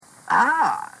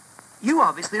Ah, you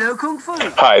obviously know Kung Fu.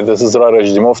 Hi, this is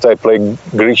Raresh Dimofta. I play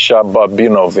Grisha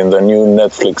Babinov in the new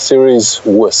Netflix series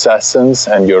Wu Assassins,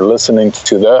 and you're listening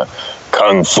to the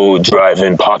Kung Fu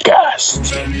Drive-In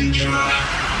Podcast.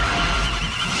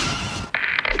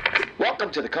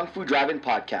 Welcome to the Kung Fu Drive-In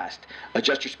Podcast.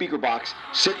 Adjust your speaker box,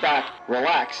 sit back,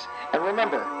 relax, and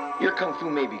remember, your Kung Fu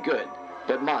may be good,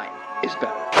 but mine is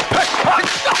better.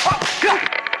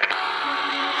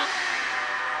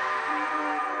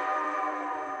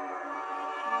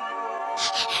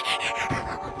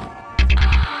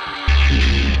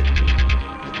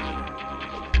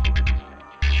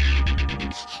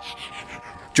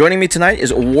 Joining me tonight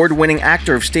is award-winning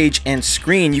actor of stage and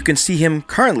screen. You can see him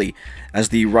currently as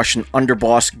the Russian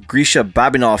underboss Grisha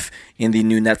Babinov in the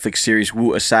new Netflix series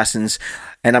Wu Assassins.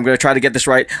 And I'm going to try to get this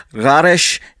right.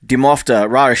 Raresh Dimofta.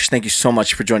 Raresh, thank you so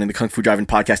much for joining the Kung Fu Drive-In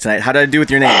Podcast tonight. How did I do with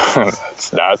your name?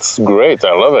 That's great.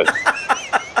 I love it.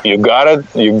 You got it.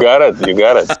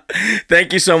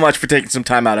 Thank you so much for taking some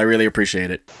time out. I really appreciate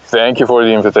it. Thank you for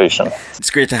the invitation. It's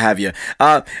great to have you.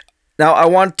 Now, I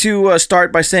want to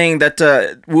start by saying that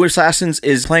Wu Assassins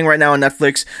is playing right now on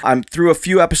Netflix. I'm through a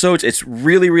few episodes. It's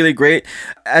really, really great.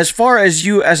 As far as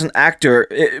you as an actor,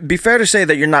 it'd be fair to say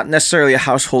that you're not necessarily a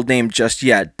household name just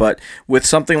yet, but with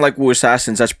something like Wu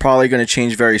Assassins, that's probably going to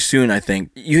change very soon, I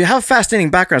think. You have a fascinating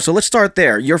background, so let's start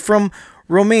there. You're from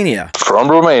Romania.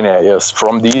 From Romania, yes.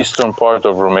 From the eastern part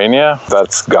of Romania.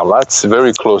 That's Galați,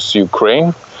 very close to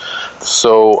Ukraine.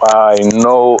 So I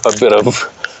know a bit of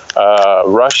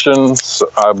Russians.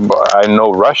 I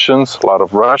know Russians, a lot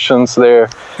of Russians there.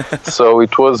 So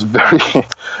it was very,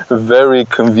 very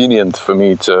convenient for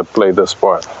me to play this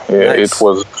part. Yeah, nice. It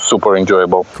was super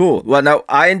enjoyable. Cool. Well, now,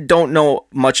 I don't know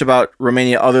much about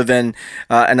Romania other than,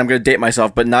 and I'm going to date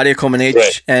myself, but Nadia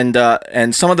Comaneci right.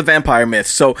 and some of the vampire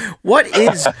myths. So what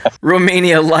is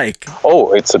Romania like?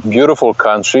 Oh, it's a beautiful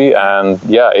country. And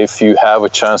yeah, if you have a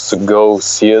chance to go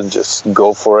see it, just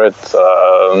go for it.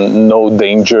 No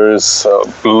dangers,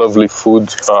 lovely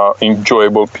food,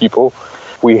 enjoyable people.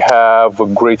 We have a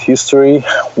great history.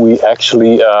 We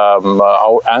actually,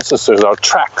 our ancestors are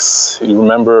Thrax. You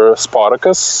remember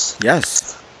Spartacus?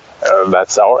 Yes.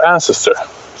 That's our ancestor.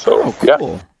 So,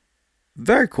 cool. Yeah.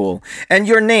 Very cool. And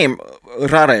your name,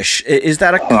 Raresh, is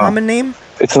that a common name?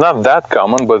 It's not that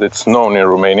common, but it's known in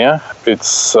Romania.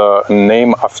 It's a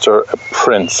name after a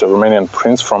prince, a Romanian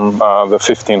prince from the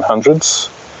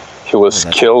 1500s. He was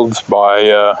killed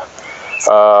by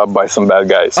some bad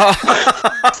guys.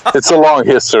 It's a long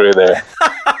history there.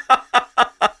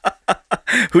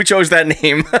 Who chose that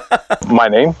name? My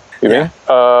name, you mean?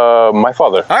 My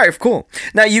father. All right, cool.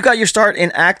 Now, you got your start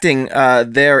in acting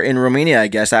there in Romania, I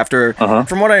guess, after,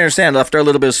 from what I understand, after a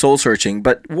little bit of soul searching.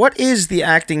 But what is the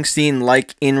acting scene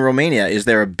like in Romania? Is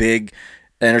there a big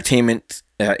entertainment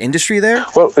industry there?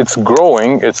 Well, it's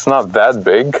growing. It's not that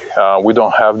big. We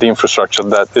don't have the infrastructure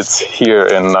that it's here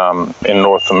in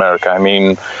North America. I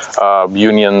mean,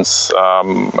 unions,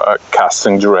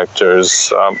 casting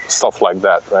directors, stuff like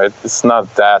that, right? It's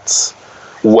not that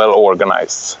well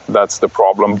organized. That's the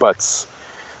problem. But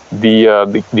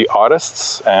the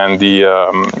artists and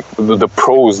the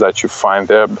pros that you find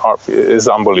there is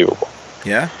unbelievable.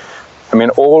 Yeah. I mean,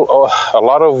 a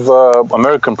lot of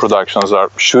American productions are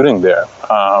shooting there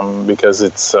because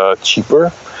it's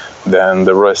cheaper than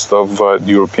the rest of the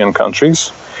European countries,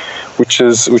 which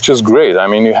is great. I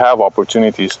mean, you have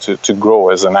opportunities to grow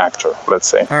as an actor, let's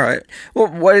say. All right. Well,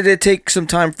 why did it take some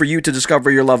time for you to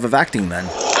discover your love of acting then?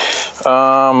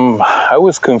 I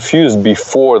was confused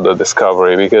before the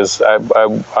discovery because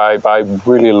I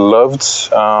really loved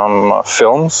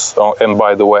films. Oh, and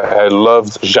by the way, I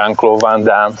loved Jean-Claude Van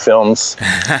Damme films,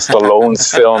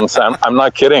 Stallone's films. I'm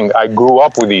not kidding. I grew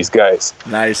up with these guys.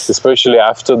 Nice. Especially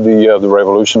after the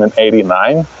revolution in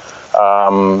 '89.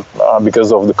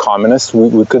 Because of the communists,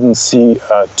 we couldn't see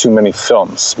too many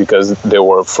films because they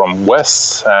were from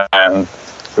West and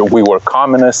we were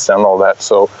communists and all that.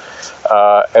 So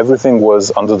everything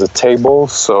was under the table.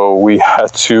 So we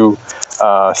had to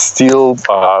steal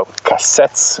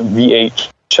cassettes,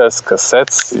 VHS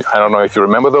cassettes. I don't know if you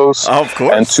remember those. Oh, of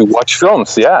course. And to watch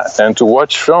films,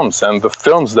 And the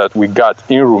films that we got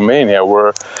in Romania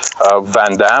were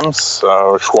Van Damme's,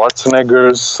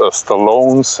 Schwarzenegger's,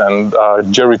 Stallone's, and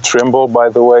Jerry Trimble, by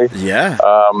the way. Yeah.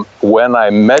 When I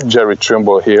met Jerry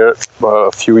Trimble here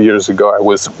a few years ago, I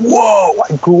was, whoa,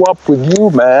 I grew up with you,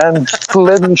 man.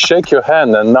 Let me shake your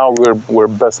hand. And now we're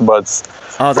best buds.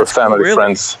 Oh, we're family really?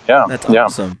 friends. Yeah. That's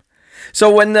awesome. So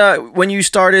when you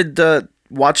started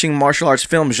watching martial arts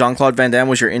films, Jean-Claude Van Damme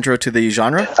was your intro to the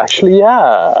genre? Actually,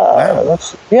 yeah. Wow.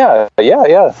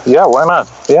 Why not?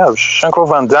 Yeah, Jean-Claude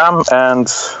Van Damme and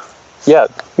Yeah,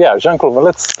 Jean-Claude.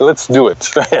 Let's do it.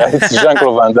 Yeah, it's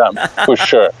Jean-Claude Van Damme for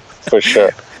sure.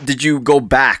 Did you go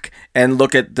back and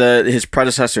look at his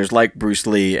predecessors like Bruce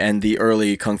Lee and the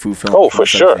early kung fu films? Oh, for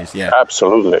sure. 70s? Yeah,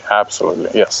 absolutely,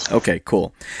 yes. Okay,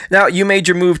 cool. Now, you made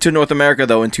your move to North America,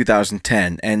 though, in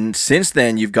 2010, and since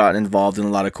then, you've gotten involved in a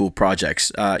lot of cool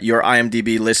projects. Your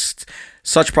IMDb lists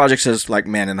such projects as like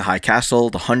Man in the High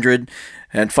Castle, The 100,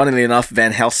 and funnily enough,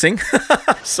 Van Helsing.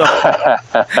 So...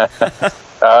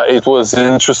 It was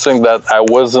interesting that I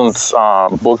wasn't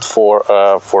booked for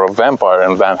a vampire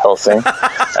in Van Helsing,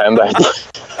 and I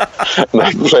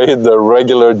played the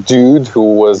regular dude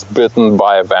who was bitten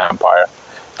by a vampire.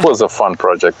 It was a fun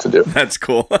project to do. That's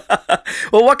cool.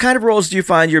 Well, what kind of roles do you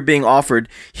find you're being offered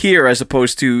here as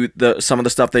opposed to some of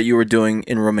the stuff that you were doing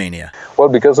in Romania? Well,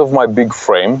 because of my big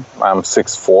frame, I'm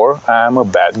 6'4", I'm a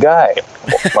bad guy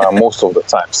most of the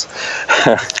times.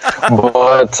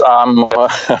 But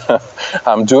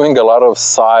I'm doing a lot of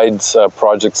side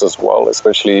projects as well,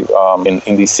 especially in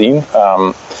indie scene.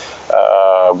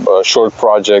 Short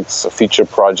projects, feature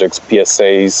projects,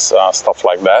 PSAs, stuff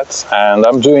like that. And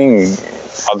I'm doing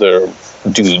other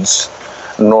dudes,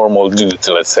 normal dudes,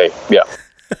 let's say. Yeah.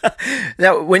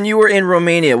 Now, when you were in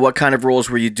Romania, what kind of roles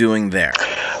were you doing there?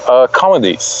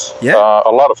 Comedies. Yeah.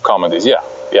 A lot of comedies. Yeah.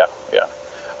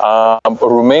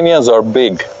 Romanians are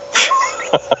big,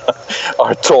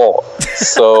 are tall.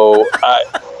 So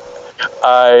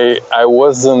I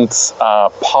wasn't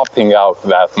popping out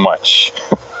that much.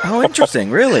 Oh,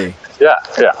 interesting. Really? Yeah.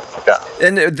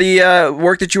 And the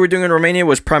work that you were doing in Romania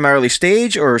was primarily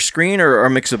stage or screen or a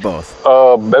mix of both?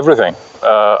 Everything.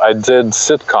 I did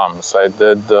sitcoms. I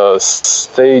did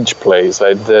stage plays.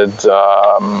 I did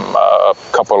a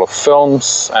couple of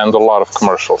films and a lot of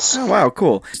commercials. Oh, wow,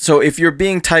 cool. So if you're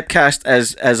being typecast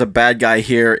as a bad guy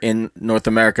here in North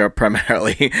America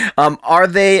primarily, are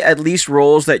they at least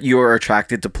roles that you are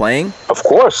attracted to playing? Of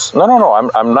course. No.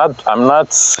 I'm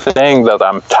not saying that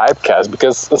I'm typecast,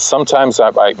 because sometimes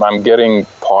I'm getting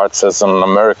parts as an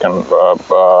American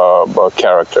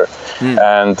character,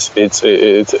 and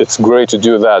it's great to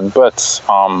do that. But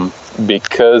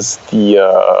because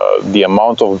the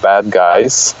amount of bad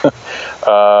guys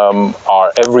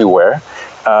are everywhere.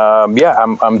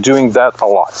 I'm doing that a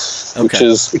lot, Okay.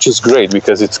 which is great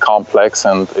because it's complex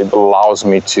and it allows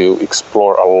me to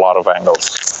explore a lot of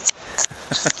angles.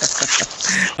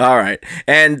 All right.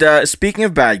 And speaking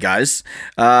of bad guys,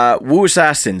 Wu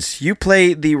Assassins, you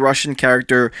play the Russian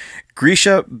character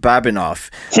Grisha Babinov.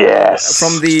 Yes.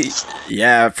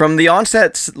 From the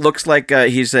onset, looks like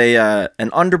he's an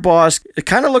underboss. It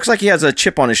kind of looks like he has a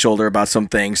chip on his shoulder about some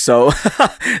things. So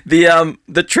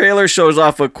the trailer shows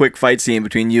off a quick fight scene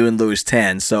between you and Louis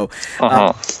Tan. So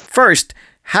first,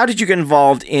 how did you get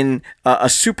involved in a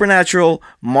supernatural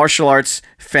martial arts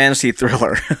fantasy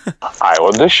thriller? I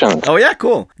auditioned. Oh, yeah,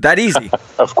 cool. That easy.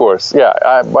 Of course, yeah.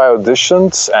 I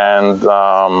auditioned,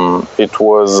 and it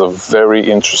was a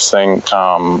very interesting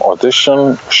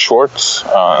audition, short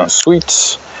and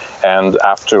sweet. And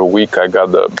after a week, I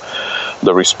got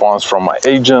the response from my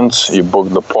agent. He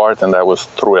booked the part, and I was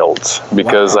thrilled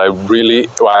because Wow.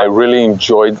 I really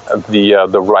enjoyed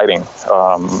the writing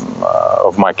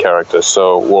of my character.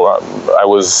 So I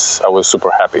was super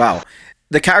happy. Wow.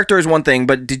 The character is one thing,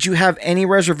 but did you have any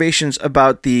reservations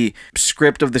about the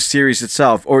script of the series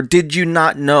itself, or did you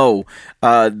not know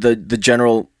the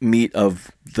general meat of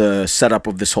the setup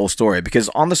of this whole story? Because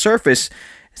on the surface,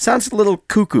 it sounds a little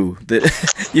cuckoo that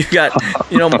you've got,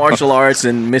 martial arts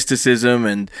and mysticism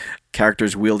and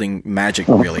characters wielding magic,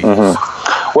 really.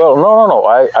 Well, no.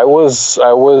 I was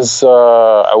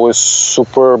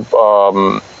super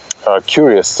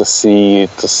curious to see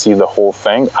the whole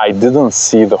thing. I didn't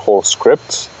see the whole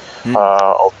script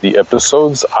of the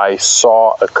episodes. I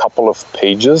saw a couple of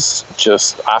pages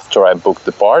just after I booked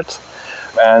the part,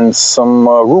 and some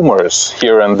rumors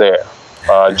here and there.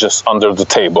 Just under the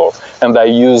table, and I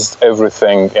used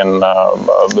everything in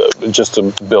just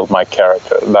to build my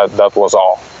character. That was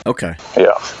all. Okay.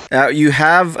 Yeah. Now, you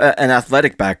have an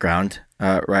athletic background,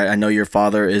 right? I know your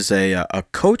father is a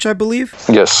coach, I believe.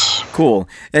 Yes. Cool.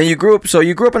 And you grew up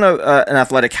in an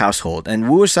athletic household, and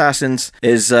Wu Assassins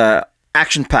is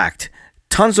action-packed.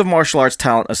 Tons of martial arts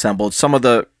talent assembled. Some of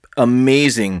the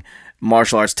amazing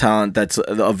martial arts talent that's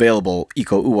available: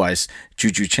 Iko Uwais,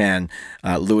 Juju Chan,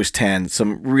 Louis Tan,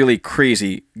 some really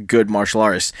crazy good martial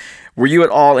artists. Were you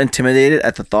at all intimidated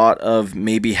at the thought of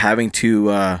maybe having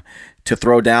to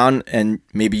throw down and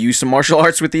maybe use some martial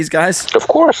arts with these guys? Of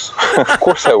course. Of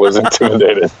course I was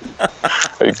intimidated.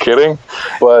 Are you kidding?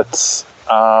 But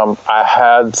I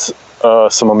had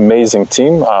some amazing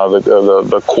team.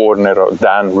 The coordinator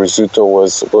Dan Rizzuto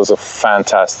was a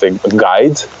fantastic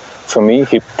guide for me.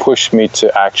 He pushed me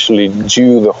to actually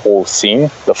do the whole scene,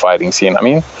 the fighting scene. I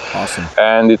mean, Awesome.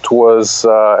 and it was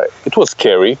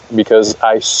scary because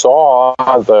I saw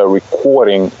the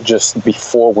recording just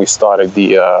before we started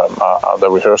the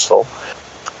rehearsal.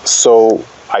 So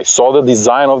I saw the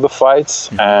design of the fights,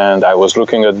 and I was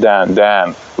looking at Dan.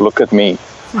 Dan, look at me.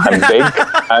 I'm big,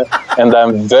 and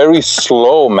I'm very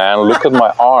slow, man. Look at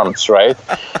my arms, right?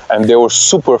 And they were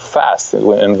super fast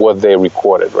in what they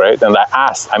recorded, right? And I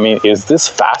asked, I mean, is this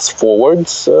fast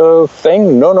forwards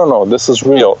thing? No. This is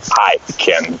real. I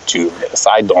can do this.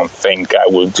 I don't think I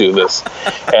will do this.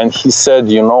 And he said,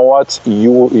 you know what?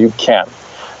 You can.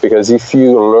 Because if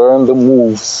you learn the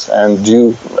moves and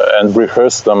do and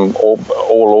rehearse them all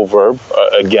over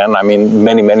again, I mean,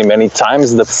 many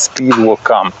times, the speed will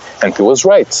come. And he was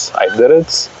right. I did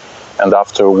it, and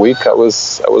after a week, I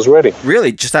was ready.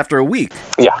 Really, just after a week?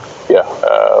 Yeah.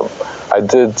 I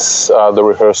did the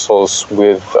rehearsals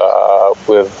with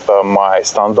my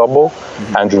stunt double,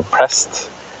 Andrew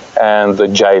Prest, and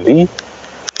Jai Lee.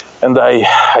 And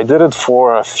I did it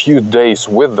for a few days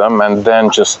with them, and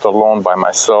then just alone by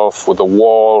myself with the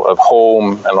wall at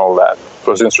home and all that. It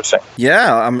was interesting.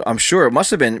 Yeah, I'm sure it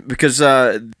must have been, because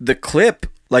the clip,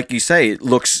 like you say,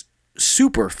 looks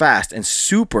super fast and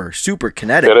super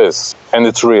kinetic. It is, and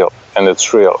it's real.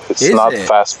 It's not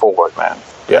fast forward, man.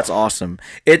 Yeah. That's awesome.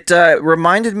 It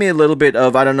reminded me a little bit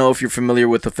of, I don't know if you're familiar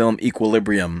with the film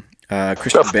Equilibrium.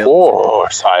 Christian Bale. Of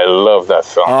course, I love that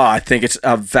film. Oh, I think it's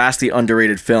a vastly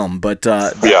underrated film. But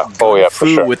for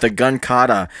sure. With the gun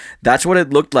kata, that's what it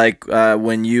looked like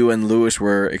when you and Lewis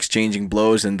were exchanging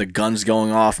blows and the guns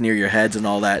going off near your heads and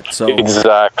all that. So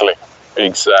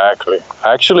Exactly.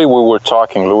 Actually, we were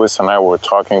talking, Lewis and I were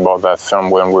talking about that film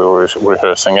when we were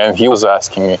rehearsing, and he was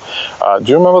asking me,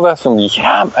 do you remember that film?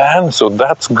 Yeah, man, so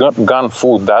that's Gun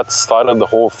Fu. That started the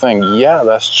whole thing. Yeah,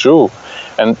 that's true.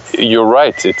 And you're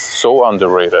right, it's so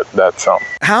underrated, that film.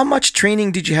 How much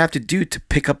training did you have to do to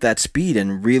pick up that speed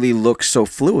and really look so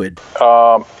fluid?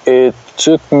 It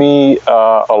took me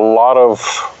a lot of...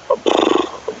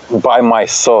 by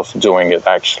myself doing it,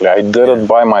 actually. I did it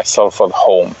by myself at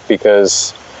home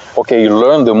because, okay, you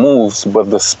learn the moves, but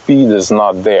the speed is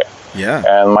not there. Yeah.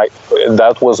 And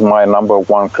that was my number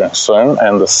one concern.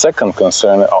 And the second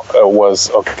concern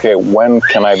was, okay, when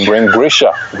can I bring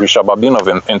Grisha Babinov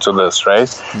into this,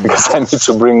 right? Because I need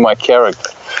to bring my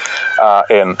character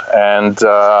in. And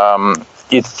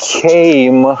it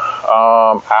came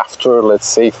after, let's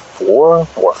say, 4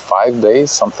 or 5 days,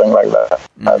 something like that.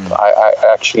 I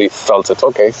actually felt it.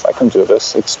 Okay, I can do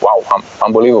this. It's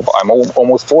unbelievable. I'm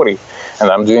almost 40,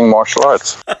 and I'm doing martial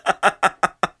arts.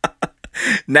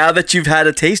 Now that you've had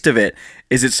a taste of it,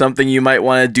 is it something you might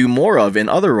want to do more of in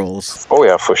other roles? Oh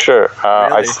yeah, for sure.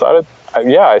 Really?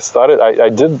 I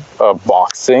did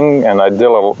boxing, and I did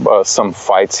some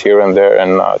fights here and there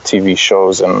in TV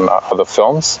shows and other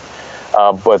films.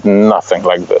 But nothing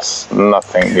like this.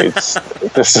 Nothing.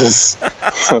 This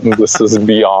is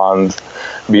beyond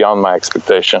my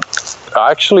expectation.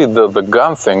 Actually, the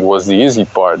gun thing was the easy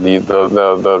part.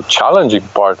 The challenging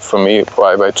part for me,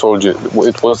 I told you,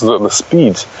 it was the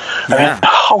speed. Yeah. I mean,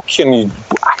 how can you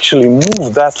actually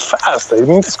move that fast? I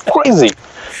mean, it's crazy.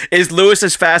 Is Lewis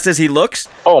as fast as he looks?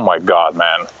 Oh my God,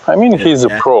 man! I mean, he's a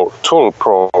pro, total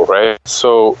pro, right?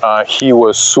 So he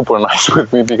was super nice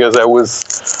with me because I was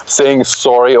saying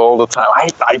sorry all the time.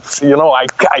 I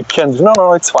can't.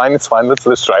 No, it's fine.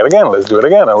 Let's try it again. Let's do it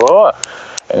again.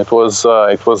 And it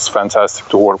was fantastic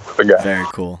to work with the guy. Very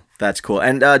cool. That's cool.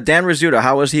 And Dan Rizzuto,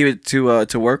 how was he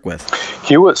to work with?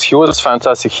 He was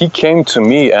fantastic. He came to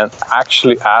me and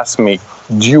actually asked me,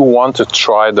 do you want to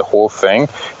try the whole thing?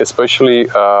 Especially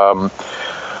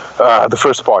the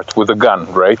first part with the gun,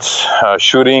 right?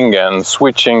 Shooting and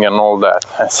switching and all that.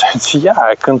 I said, yeah,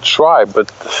 I can try,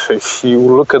 but if you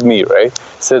look at me, right?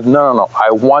 He said, no,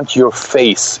 I want your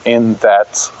face in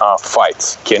that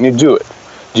fight. Can you do it?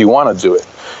 Do you want to do it?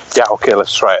 Yeah, okay,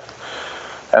 let's try it.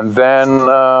 And then,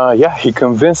 he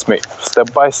convinced me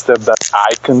step by step that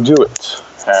I can do it.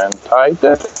 And I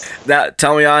did. Now,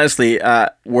 tell me honestly,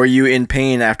 were you in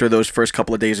pain after those first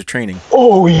couple of days of training?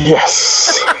 Oh,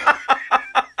 yes.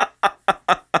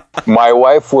 My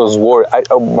wife was worried.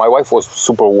 My wife was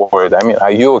super worried. I mean,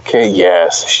 are you okay?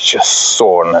 Yes, it's just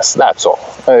soreness. That's all.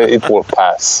 It will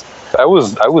pass. I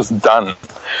was done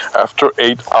after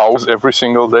 8 hours every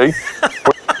single day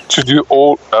to do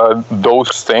all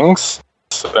those things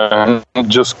and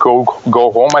just go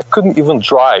home. I couldn't even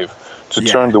drive to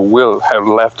turn the wheel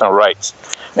left and right.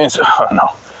 And so,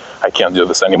 I can't do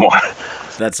this anymore.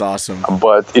 That's awesome.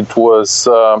 But it was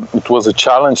a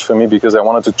challenge for me because I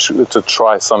wanted to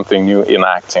try something new in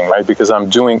acting, right? Because I'm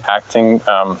doing acting,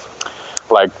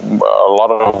 like a lot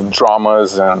of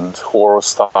dramas and horror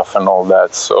stuff and all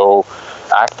that. So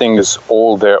acting is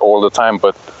all there all the time,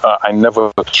 but I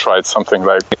never tried something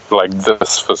like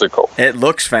this physical. It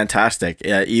looks fantastic.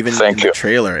 Even in the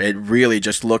trailer, it really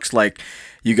just looks like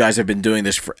you guys have been doing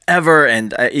this forever,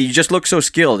 and you just look so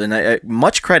skilled. And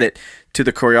much credit to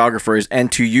the choreographers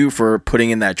and to you for putting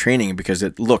in that training, because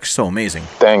it looks so amazing.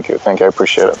 Thank you. I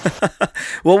appreciate it.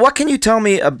 Well, what can you tell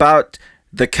me about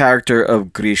the character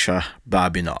of Grisha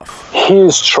Babinov?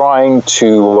 He's trying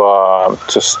to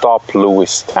stop Louis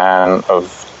Stan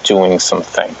of doing some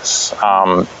things.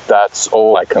 That's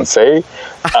all I can say.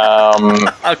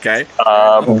 Okay.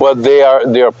 But they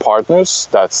are partners.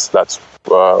 That's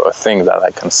a thing that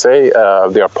I can say.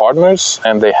 They are partners,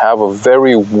 and they have a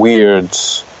very weird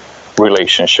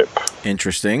relationship.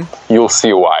 Interesting. You'll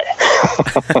see why.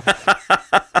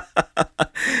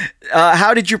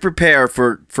 How did you prepare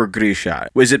for Grisha?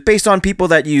 Was it based on people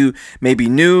that you maybe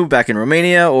knew back in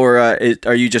Romania, or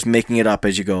are you just making it up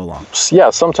as you go along? Yeah,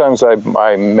 sometimes I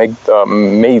make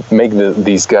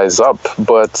these guys up,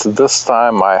 but this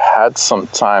time I had some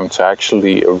time to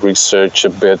actually research a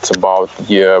bit about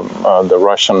the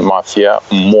Russian mafia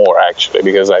more, actually,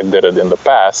 because I did it in the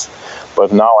past,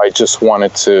 but now I just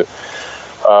wanted to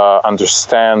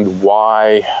understand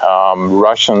why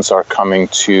Russians are coming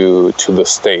to the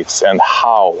States and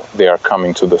how they are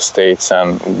coming to the States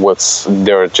and what's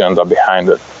their agenda behind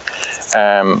it.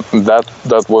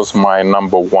 That was my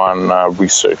number one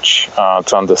research,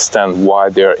 to understand why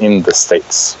they're in the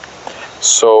States.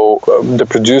 So the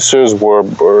producers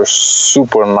were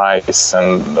super nice,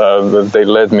 and they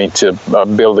led me to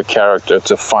build a character,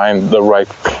 to find the right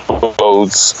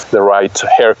clothes, the right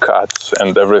haircut,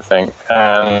 and everything.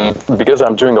 And because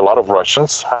I'm doing a lot of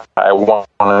Russians, I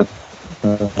wanted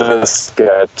this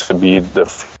guy to be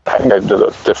I did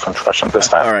a different Russian this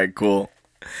time. All right, cool.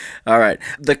 All right.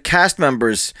 The cast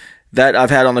members that I've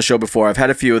had on the show before, I've had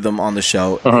a few of them on the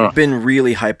show, have been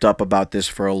really hyped up about this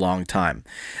for a long time.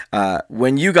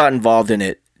 When you got involved in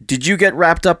it, did you get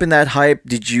wrapped up in that hype?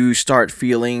 Did you start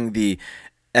feeling the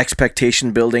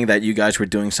expectation building that you guys were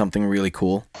doing something really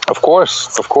cool? Of course,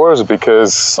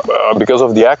 because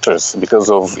of the actors, because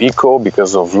of Iko,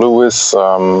 because of Louis.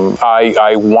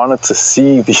 I wanted to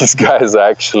see these guys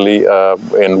actually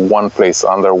in one place,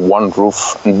 under one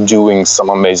roof, doing some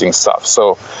amazing stuff.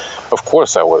 So, of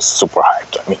course, I was super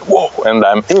hyped. I mean, whoa, and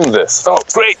I'm in this. Oh,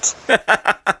 great!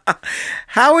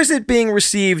 How is it being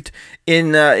received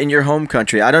in your home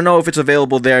country? I don't know if it's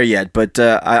available there yet, but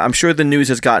I'm sure the news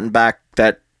has gotten back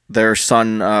that their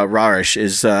son Raresh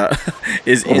is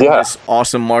in this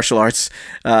awesome martial arts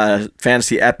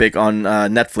fantasy epic on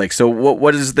Netflix. So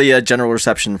what is the general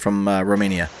reception from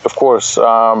Romania? Of course,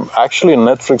 actually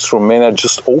Netflix Romania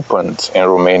just opened in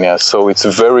Romania, so it's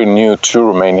very new to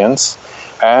Romanians.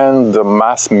 And the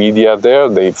mass media there,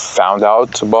 they found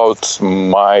out about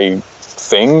my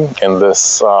thing in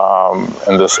this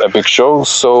epic show,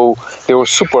 so they were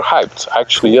super hyped.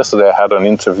 Actually, yesterday I had an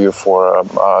interview for a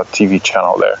TV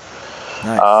channel there.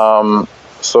 Nice.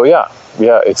 So yeah,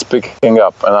 it's picking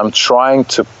up, and I'm trying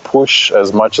to push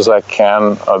as much as I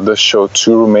can this show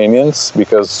to Romanians,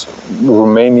 because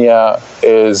Romania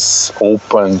is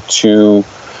open to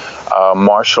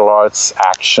martial arts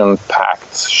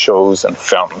action-packed shows and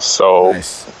films. So.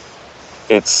 Nice.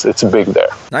 It's big there.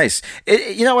 Nice.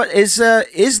 You know what? Is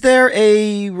there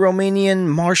a Romanian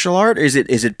martial art? Is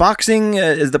it boxing?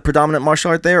 Is the predominant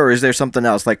martial art there, or is there something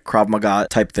else like Krav Maga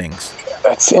type things?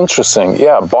 That's interesting.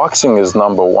 Yeah, boxing is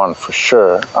number one for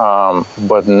sure.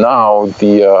 But now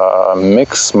the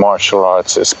mixed martial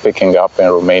arts is picking up in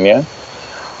Romania.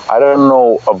 I don't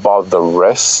know about the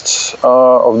rest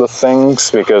of the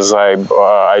things, because I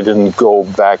didn't go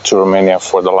back to Romania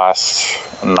for the last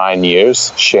 9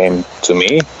 years. Shame to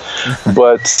me.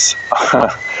 But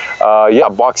yeah,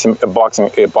 boxing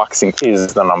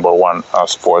is the number one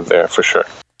sport there for sure.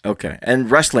 Okay,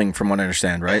 and wrestling, from what I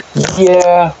understand, right?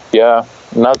 Yeah.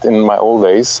 Not in my old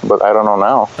days, but I don't know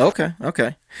now.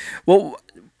 Okay. Well,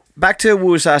 back to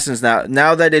Wu Assassins now.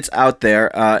 Now that it's out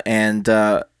there, and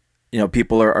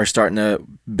people are starting to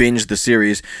binge the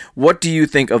series. What do you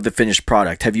think of the finished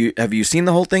product? Have you seen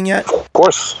the whole thing yet? Of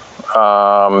course.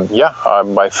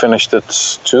 I finished it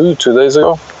two days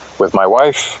ago with my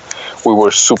wife. We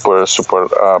were super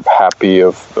happy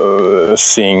of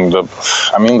seeing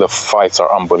the fights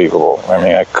are unbelievable. I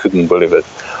mean, I couldn't believe it.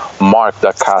 Mark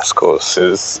Dacascos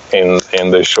is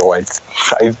in the show. I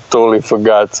totally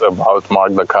forgot about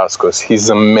Mark Dacascos. He's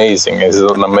amazing. He's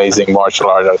an amazing martial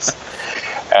artist.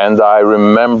 And I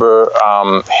remember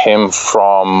him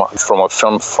from a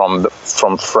film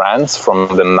from France from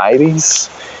the 90s.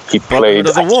 He played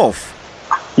the Wolf.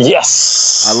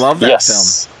 Yes. I love that film.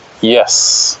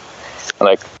 Yes. And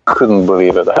I couldn't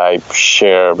believe it. I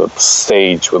shared the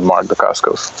stage with Mark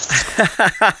Dacascos.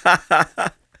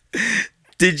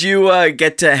 Did you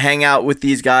get to hang out with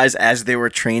these guys as they were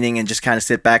training and just kind of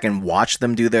sit back and watch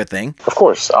them do their thing? Of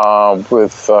course.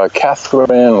 With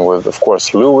Catherine, with, of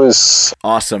course, Lewis.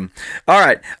 Awesome. All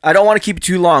right. I don't want to keep it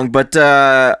too long, but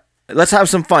let's have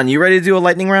some fun. You ready to do a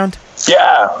lightning round?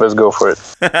 Yeah, let's go for it.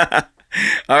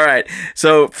 All right.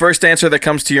 So first answer that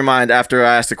comes to your mind after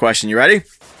I ask the question. You ready?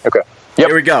 Okay. Yep.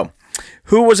 Here we go.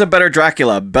 Who was a better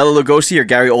Dracula, Bela Lugosi or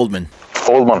Gary Oldman?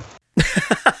 Oldman.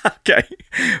 Okay.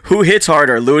 Who hits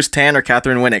harder, Louis Tan or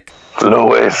Catherine Winnick?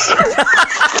 Lewis.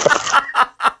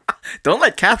 Don't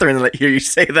let Catherine hear you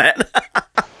say that.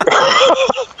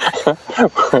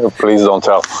 Please don't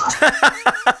tell.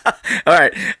 All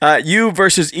right. You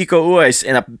versus Iko Uwais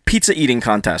in a pizza eating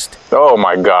contest. Oh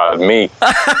my God, me.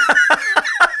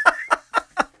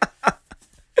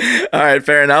 All right,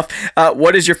 fair enough.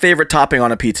 What is your favorite topping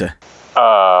on a pizza?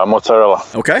 Mozzarella.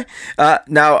 Okay.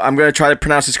 Now, I'm going to try to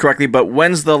pronounce this correctly, but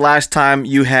when's the last time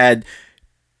you had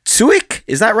Suik?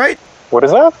 Is that right? What is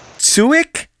that?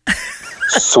 Suik?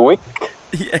 Suik?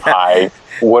 Yeah.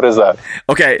 What is that?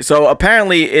 Okay, so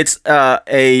apparently it's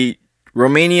a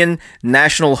Romanian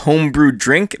national homebrew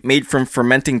drink made from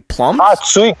fermenting plums.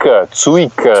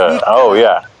 Tsuika. Oh,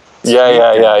 yeah.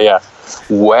 Yeah.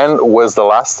 When was the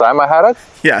last time I had it?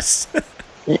 Yes.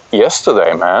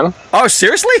 Yesterday, man. Oh,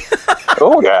 seriously?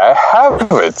 Oh, yeah, I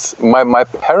have it. My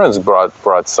parents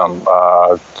brought some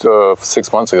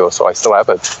 6 months ago, so I still have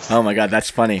it. Oh my God, that's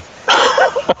funny.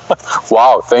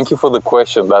 Wow, thank you for the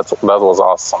question. That was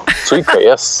awesome. Tsuika,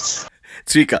 yes.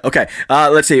 Tsuika. Okay.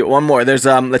 Let's see. One more. There's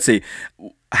let's see.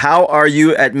 How are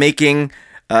you at making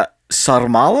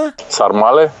sarmale?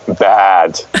 Sarmale?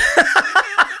 Bad.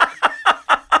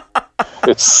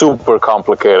 It's super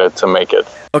complicated to make it.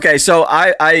 Okay, so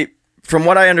I from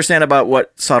what I understand about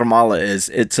what sarmale is,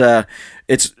 it's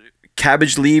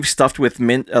cabbage leaves stuffed with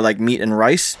mint, like meat and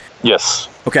rice. Yes.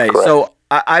 Okay, correct. So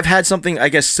I've had something, I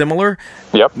guess, similar.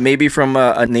 Yep. Maybe from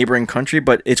a neighboring country,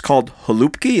 but it's called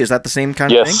holubki. Is that the same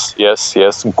kind of thing?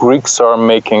 Yes. Greeks are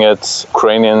making it.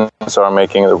 Ukrainians are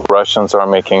making it. Russians are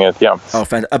making it. Yeah. Oh,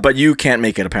 but you can't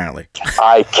make it, apparently.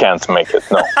 I can't make it.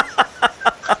 No.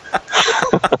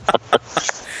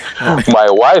 My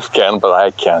wife can, but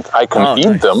I can't. I can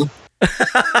eat them.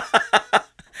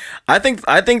 I think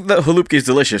the holubki is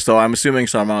delicious, so I'm assuming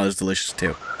sarmale is delicious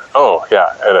too. Oh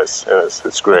yeah, it is.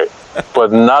 It's great,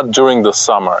 but not during the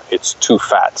summer. It's too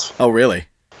fat. Oh really?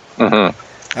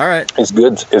 Mm-hmm. All right. It's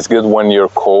good. It's good when you're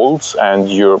cold and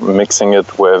you're mixing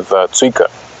it with tsuika.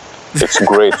 It's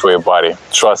great for your body.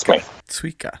 Trust me.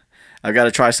 Tsuika. I got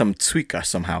to try some tsuika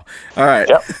somehow. All right.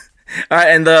 Yep. All right,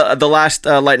 and the last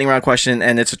lightning round question,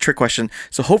 and it's a trick question,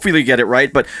 so hopefully you get it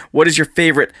right, but what is your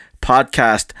favorite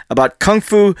podcast about Kung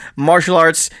Fu, martial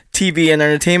arts, TV, and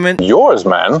entertainment? Yours,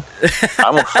 man.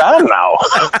 I'm a fan now.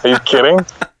 Are you kidding?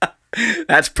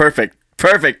 That's perfect.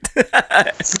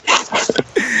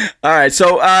 All right,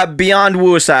 so beyond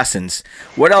Wu Assassins,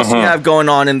 what else do you have going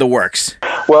on in the works?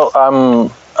 Well,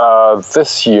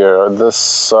 this year,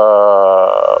 this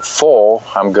fall,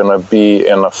 I'm going to be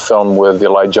in a film with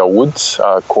Elijah Wood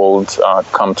called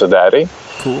Come to Daddy.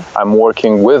 Cool. I'm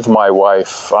working with my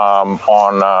wife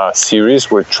on a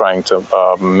series. We're trying to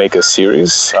make a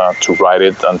series, to write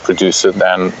it and produce it,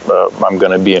 and I'm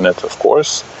going to be in it, of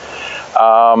course.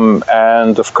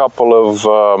 And a couple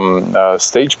of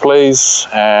stage plays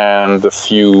and a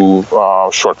few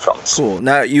short films. Cool.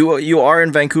 Now, you are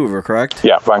in Vancouver, correct?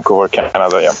 Yeah, Vancouver,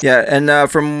 Canada, yeah. Yeah,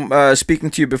 and from speaking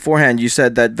to you beforehand, you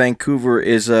said that Vancouver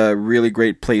is a really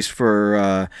great place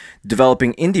for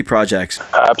developing indie projects.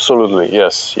 Absolutely,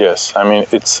 yes. I mean,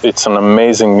 it's an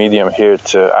amazing medium here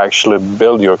to actually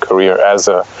build your career as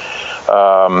an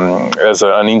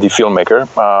indie filmmaker.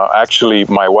 Actually,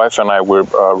 my wife and I were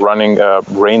running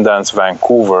Rain Dance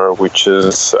Vancouver, which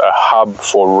is a hub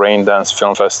for Rain Dance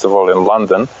Film Festival in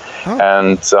London. Oh.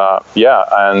 And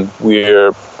and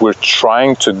we're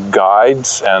trying to guide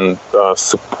and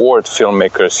support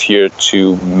filmmakers here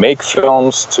to make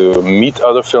films, to meet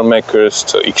other filmmakers,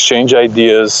 to exchange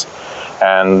ideas,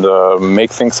 and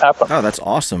make things happen. Oh, that's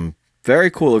awesome.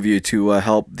 Very cool of you to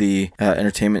help the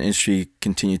entertainment industry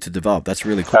continue to develop. That's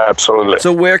really cool. Absolutely.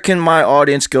 So where can my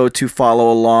audience go to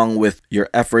follow along with your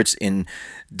efforts in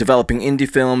developing indie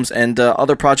films and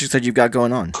other projects that you've got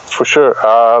going on. For sure.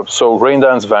 So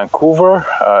Raindance Vancouver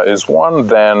is one.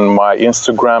 Then my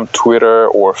Instagram, Twitter,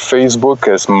 or Facebook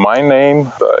is my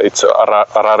name. It's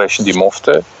Raresh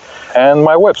Dimofte. And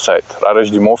my website,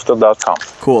 rareshdimofte.com.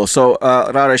 Cool. So,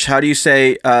 Raresh, how do you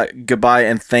say goodbye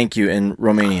and thank you in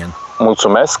Romanian?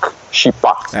 Mulțumesc și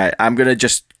pa. All right, I'm going to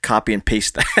just copy and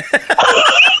paste that.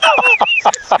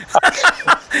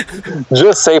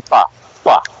 Just say pa.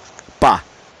 Pa. Pa.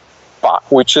 Pa,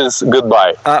 which is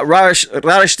goodbye.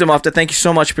 Raresh Dimofte, thank you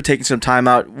so much for taking some time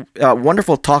out.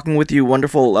 Wonderful talking with you.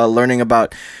 Wonderful learning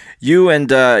about you and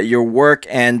your work,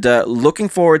 and looking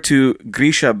forward to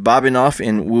Grisha Babinov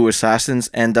in Wu Assassins,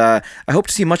 and I hope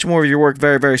to see much more of your work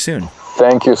very, very soon.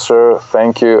 Thank you, sir.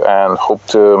 Thank you, and hope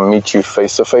to meet you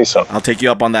face to face soon. I'll take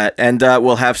you up on that, and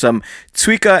we'll have some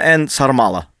Tswika and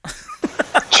Sarmala.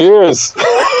 Cheers!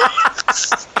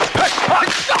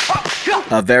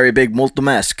 A very big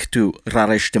mulțumesc to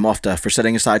Raresh Dimofte for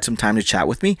setting aside some time to chat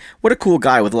with me. What a cool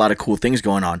guy with a lot of cool things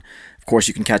going on. Of course,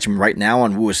 you can catch him right now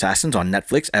on Wu Assassins on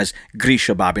Netflix as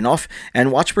Grisha Babinov,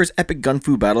 and watch for his epic gun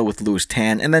fu battle with Louis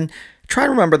Tan, and then try to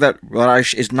remember that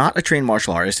Raresh is not a trained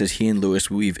martial artist, as he and Louis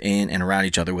weave in and around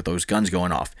each other with those guns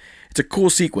going off. It's a cool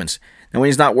sequence. Now, when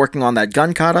he's not working on that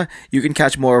gun kata, you can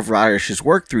catch more of Raresh's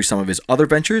work through some of his other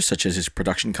ventures, such as his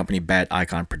production company Bad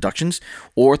Icon Productions,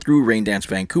 or through Raindance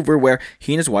Vancouver, where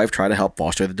he and his wife try to help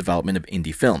foster the development of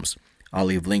indie films. I'll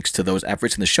leave links to those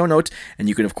efforts in the show notes, and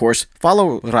you can, of course,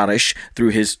 follow Raresh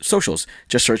through his socials.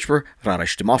 Just search for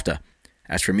Raresh Dimofte.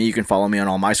 As for me, you can follow me on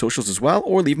all my socials as well,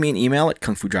 or leave me an email at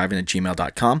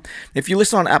kungfudriving@gmail.com. If you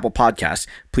listen on Apple Podcasts,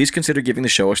 please consider giving the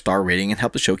show a star rating and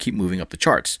help the show keep moving up the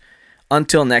charts.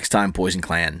 Until next time, Poison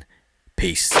Clan.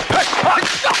 Peace.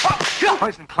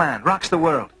 Poison Clan rocks the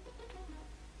world.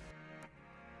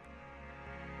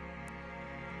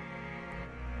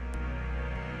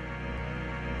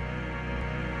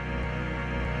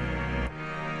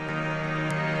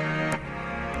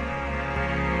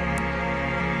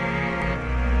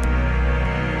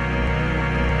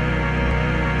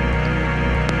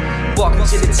 Walking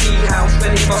to the tea house,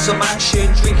 ready for some action.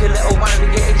 Drink a little wine,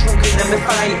 we're getting drunk and then we're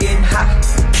fighting. Ha!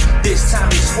 This time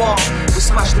it's war. We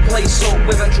smash the place up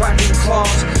with our dragon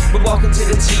claws. We're walking to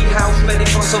the tea house, ready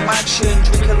for some action.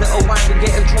 Drink a little wine, we're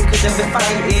getting drunk and then we're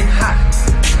fighting. Ha!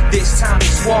 This time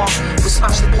it's war. We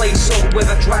smash the place up with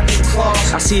our dragon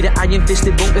claws. I see the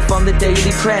iron-fisted monk before the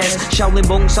daily prayers. Shaolin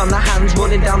monks on their hands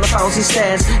running down the 1,000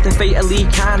 stairs. The fate of Lee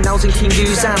Khan now's in King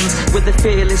Yu's hands. With the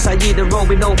fearless Aida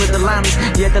roaming over the land.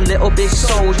 Yeah, the little big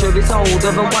soldier is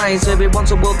older and wiser. He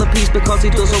wants a world of peace because he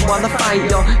doesn't want to fight,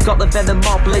 yo. Got the venom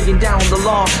mob laying down the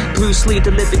law. Bruce Lee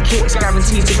delivered kicks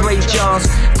guaranteed to graze jaws.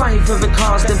 Fight for the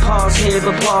cause, then pause, hear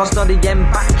applause. Not the end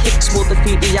back kicks will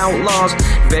defeat the outlaws.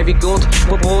 Very good,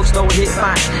 but balls don't hit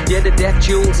back. Yeah, the death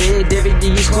jewels here, Derek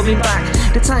Yee's coming back.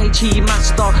 The Tai Chi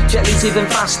master, Jet Li's even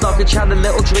faster. Could chat a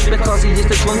little drink because he is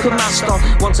the drunken master.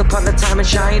 Once upon a time in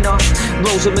China,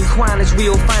 Rosamund Kwan is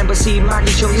real fine, but see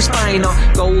Maggie Chung is finer.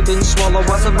 Golden Swallow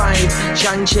has arrived.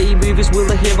 Shang-Chi movies, will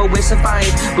the hero will survive?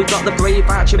 We got the brave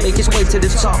archer make his way to the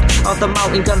top of the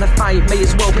mountain, gonna fight, may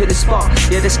as well pick the spot.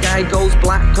 Yeah, the sky goes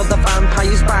black, cause the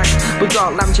vampire's back. We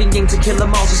got Lam Ching Ying to kill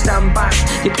them all, so stand back.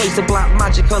 You place the black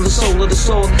magic on the soul of the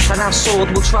sword, and our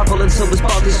sword will travel until his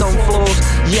body's on floors.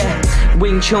 Yeah,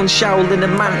 Wing Chun, Shaolin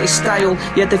and Mantis style.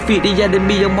 Yeah, defeat the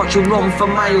enemy and watch him run for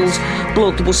miles.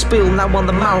 Blood will spill now on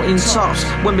the mountain tops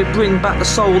when we bring back the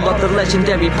soul of the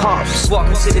legendary Pops.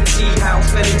 Welcome to the tea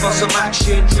house, ready for some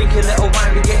action. Drink a little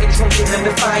wine, we're getting drunk and then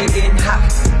we're fighting. Ha!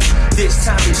 This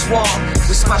time it's war.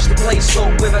 We smash the place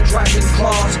up with our dragon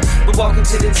claws. We're walking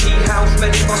to the tea house,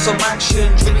 ready for some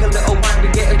action. Drink a little wine,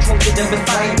 we're getting drunk and then we're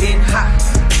fighting.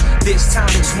 Ha! This time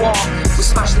it's war. We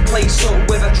smash the place up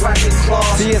with our dragon claws.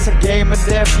 See, it's a game of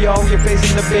death, yo. You're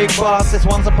facing the big boss. It's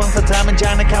once upon a time in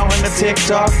China, counting the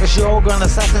TikTok. The Shogun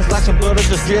assassins slashing blood or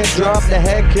just drip drop. The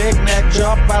head kick, neck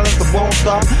chop, violence that won't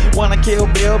stop. Wanna kill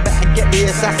Bill, better get the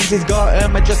assassins. He's got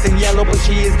Irma just in yellow, but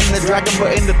she is in the dragon,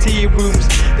 but in the tea rooms.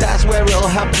 That's where it'll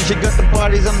happen. She got the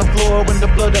bodies on the floor when the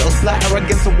blood it'll splatter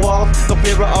against the wall. No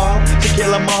fear at all to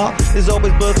kill them all. There's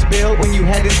always blood spilled when you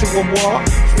head into a war.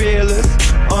 Fearless,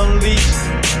 unleashed.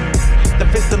 The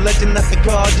fist of legend that they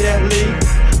call Jet Li.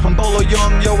 I'm Bolo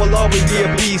Young, yo, will always be a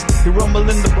beast. You rumble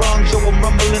in the Bronx, yo, I'm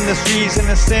rumble in the streets. And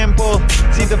it's simple,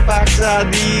 see the facts are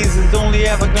these. There's only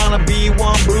ever gonna be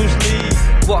one Bruce Lee.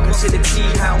 Welcome to the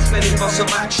tea house, ready for some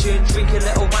action. Drink a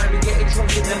little wine, we're getting drunk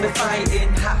and then we're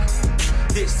fighting. Ha!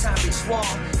 This time it's war.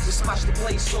 We smash the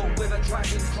place up with our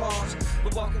dragon claws.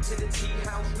 We're walking to the tea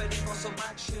house, ready for some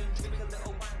action. Drink a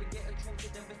little wine, we're getting drunk.